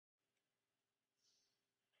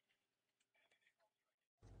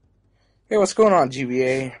Hey, what's going on,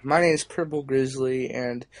 GBA? My name is Purple Grizzly,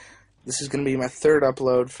 and this is going to be my third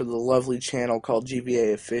upload for the lovely channel called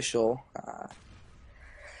GBA Official. I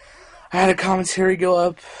had a commentary go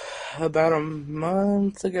up about a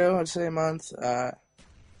month ago, I'd say a month,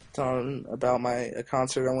 talking about a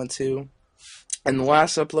concert I went to. And the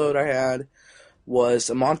last upload I had was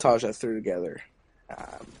a montage I threw together.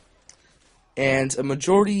 And a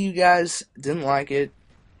majority of you guys didn't like it.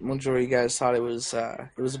 Majority of you guys thought it was a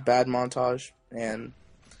bad montage, and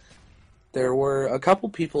there were a couple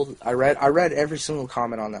people. I read every single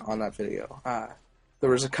comment on that video. There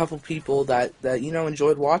was a couple people that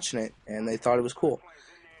enjoyed watching it, and they thought it was cool.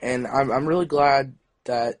 And I'm really glad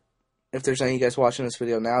that if there's any of you guys watching this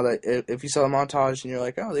video now, that if you saw the montage and you're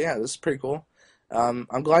like, oh yeah, this is pretty cool, I'm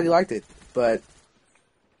glad you liked it. But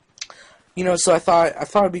so I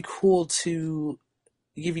thought it'd be cool to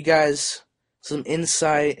give you guys some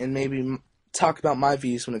insight and maybe talk about my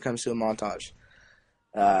views when it comes to a montage.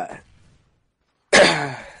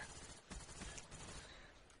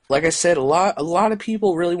 Like I said, a lot of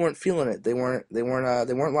people really weren't feeling it. They weren't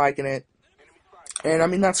liking it. And I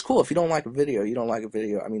mean, that's cool. If you don't like a video, you don't like a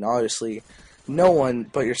video. I mean, obviously, no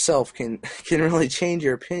one but yourself can really change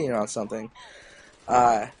your opinion on something.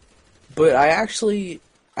 But I actually,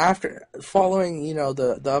 after following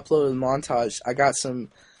the upload of the montage, I got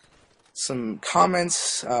some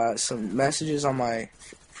comments, some messages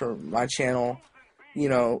from my channel,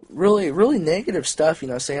 really negative stuff,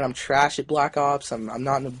 saying I'm trash at Black Ops, I'm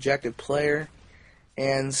not an objective player,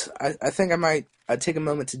 and I think I'd take a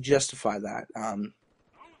moment to justify that.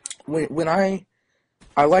 When I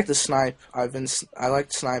like to snipe, I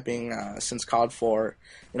like sniping since COD 4,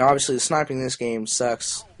 and obviously the sniping in this game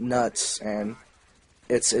sucks nuts, and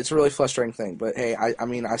it's a really frustrating thing, but hey, I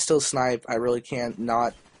mean, I still snipe. I really can't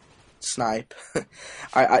not snipe.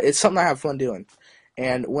 It's something I have fun doing.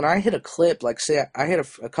 And when I hit a clip, like say I hit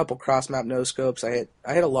a couple cross map no scopes, I hit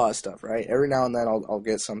a lot of stuff, right? Every now and then I'll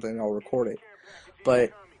get something and I'll record it.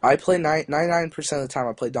 But I play 99% of the time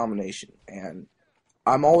I play domination, and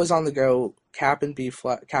I'm always on the go, capping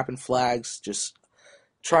flags, just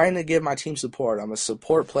trying to give my team support. I'm a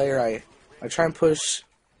support player. I try and push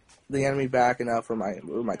the enemy back enough where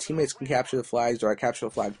my teammates can capture the flags, or I capture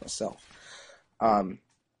the flags myself.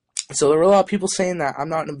 So there were a lot of people saying that I'm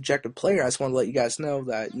not an objective player. I just want to let you guys know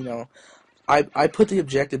that, I put the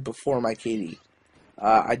objective before my KD.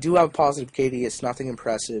 I do have a positive KD. It's nothing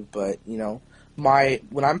impressive, but, when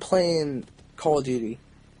I'm playing Call of Duty,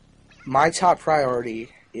 my top priority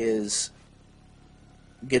is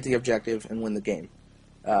get the objective and win the game.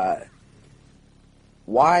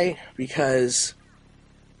 Why? Because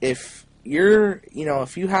if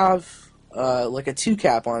if you have like a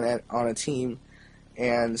 2-cap on a team,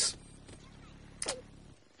 and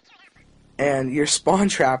you're spawn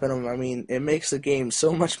trapping them, I mean, it makes the game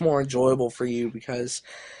so much more enjoyable for you, because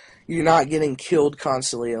you're not getting killed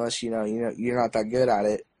constantly unless you're not that good at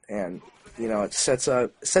it, and it sets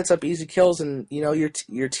up easy kills, and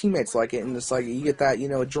your teammates like it, and it's like you get that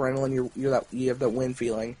adrenaline, you have that win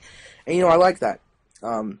feeling, and I like that.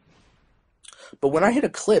 But when I hit a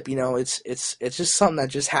clip, it's just something that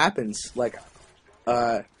just happens. Like,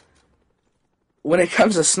 when it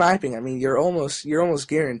comes to sniping, I mean, you're almost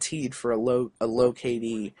guaranteed for a low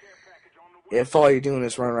KD if all you're doing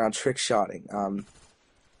is running around trick shotting,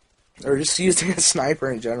 or just using a sniper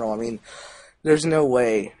in general. I mean, there's no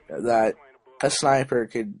way that a sniper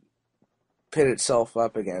could put itself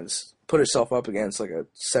up against like a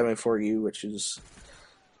 74U, which is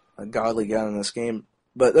a godly gun in this game.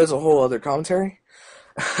 But there's a whole other commentary.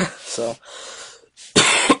 So,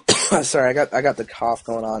 sorry, I got the cough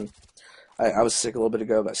going on. I was sick a little bit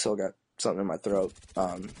ago, but I still got something in my throat.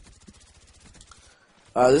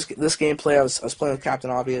 This gameplay, I was playing with Captain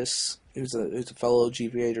Obvious, who's a fellow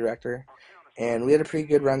GVA director, and we had a pretty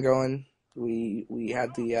good run going. We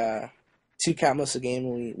had the 2-cap most of the game,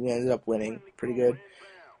 and we ended up winning pretty good.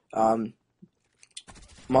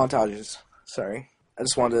 Montages, sorry. I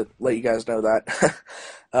just wanted to let you guys know that.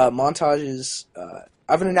 Montages, I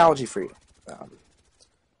have an analogy for you.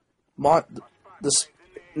 This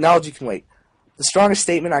analogy can wait. The strongest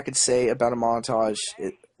statement I could say about a montage,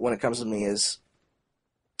 when it comes to me, is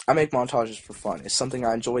I make montages for fun. It's something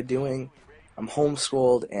I enjoy doing. I'm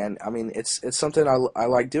homeschooled, and I mean, it's something I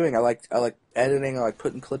like doing. I like editing. I like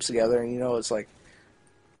putting clips together, and it's like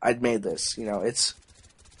I'd made this.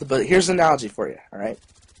 But here's an analogy for you. All right,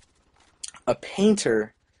 a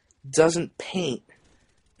painter doesn't paint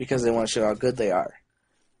because they want to show how good they are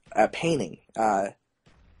at painting.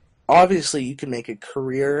 Obviously, you can make a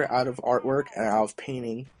career out of artwork and out of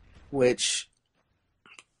painting, which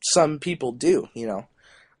some people do,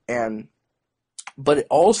 and But it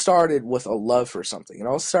all started with a love for something. It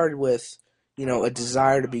all started with, a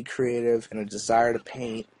desire to be creative and a desire to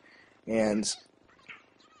paint, and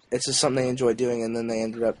it's just something they enjoy doing, and then they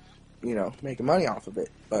ended up, making money off of it.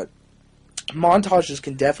 But montages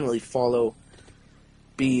can definitely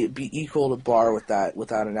be equal to bar with that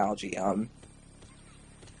analogy.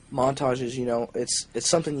 Montages, it's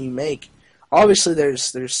something you make. Obviously,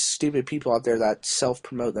 there's stupid people out there that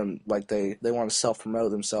self-promote them, like they want to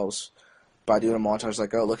self-promote themselves by doing a montage,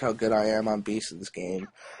 like, oh, look how good I am, I'm beast at this game.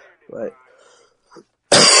 But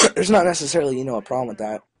there's not necessarily, a problem with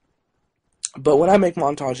that. But when I make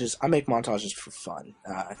montages for fun.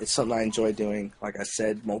 It's something I enjoy doing, like I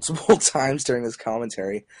said multiple times during this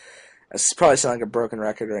commentary. I probably sound like a broken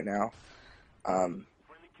record right now. And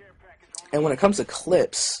when it comes to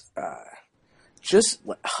clips,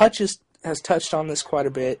 Hutch has touched on this quite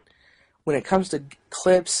a bit. When it comes to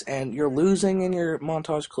clips and you're losing in your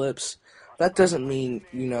montage clips, that doesn't mean,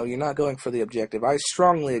 you're not going for the objective. I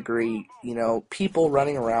strongly agree, people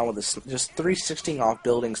running around with this, just 316 off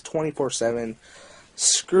buildings 24/7,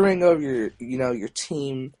 screwing over your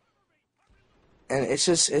team, and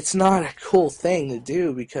it's not a cool thing to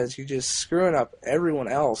do because you're just screwing up everyone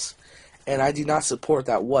else, and I do not support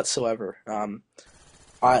that whatsoever.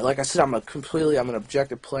 Like I said, I'm an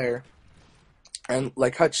objective player, and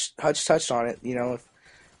like Hutch touched on it, if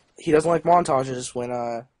he doesn't like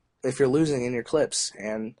montages if you're losing in your clips,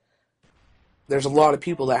 and there's a lot of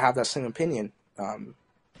people that have that same opinion. And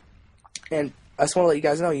I just want to let you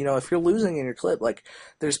guys know, if you're losing in your clip, like,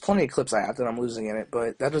 there's plenty of clips I have that I'm losing in it,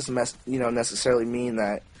 but that doesn't necessarily mean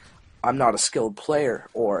that I'm not a skilled player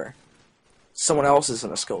or someone else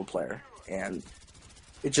isn't a skilled player. And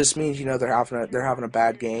it just means, they're having a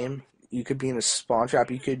bad game. You could be in a spawn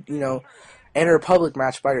trap. You could, enter a public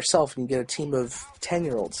match by yourself and you get a team of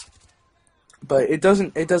 10-year-olds. But it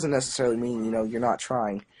doesn't necessarily mean, you're not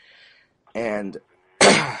trying. And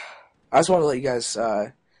I just want to let you guys,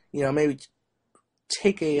 maybe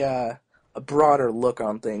take a broader look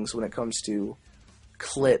on things when it comes to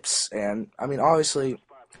clips. And, I mean, obviously,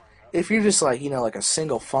 if you're just like, like a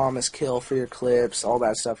single famous kill for your clips, all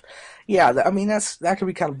that stuff, yeah, that could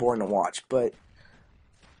be kind of boring to watch. But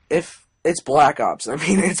if it's Black Ops,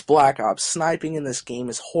 it's Black Ops. Sniping in this game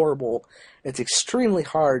is horrible. It's extremely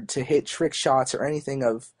hard to hit trick shots or anything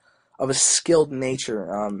of a skilled nature.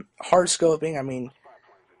 Hard scoping,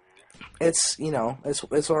 it's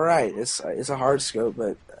it's all right. It's a hard scope,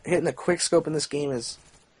 but hitting a quick scope in this game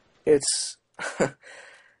it's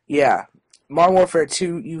yeah. Modern Warfare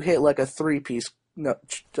 2, you hit like a 3-piece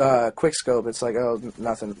quick scope. It's like, oh,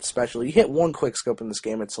 nothing special. You hit one quick scope in this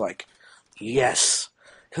game, it's like, yes,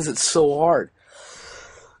 because it's so hard.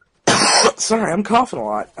 Sorry, I'm coughing a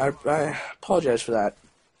lot. I apologize for that.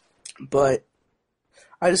 But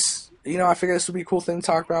I just, I figured this would be a cool thing to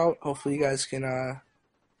talk about. Hopefully you guys can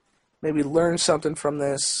maybe learn something from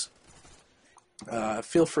this.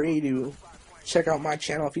 Feel free to check out my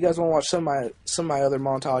channel. If you guys want to watch some of my other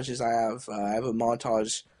montages, I have a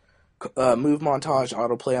montage, move montage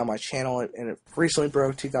autoplay on my channel, and it recently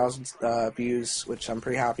broke 2,000 views, which I'm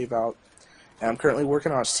pretty happy about. And I'm currently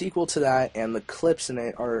working on a sequel to that, and the clips in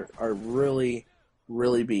it are really,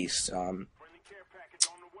 really beast.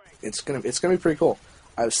 It's gonna be pretty cool.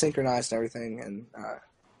 I've synchronized everything, and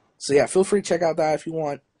so yeah, feel free to check out that if you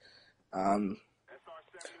want.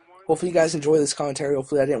 Hopefully you guys enjoy this commentary.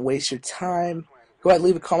 Hopefully I didn't waste your time. Go ahead and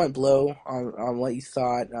leave a comment below on what you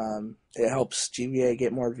thought. It helps GVA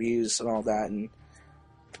get more views and all that, and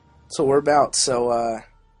that's what we're about. So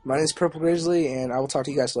my name is Purple Grizzly, and I will talk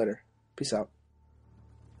to you guys later. Peace out.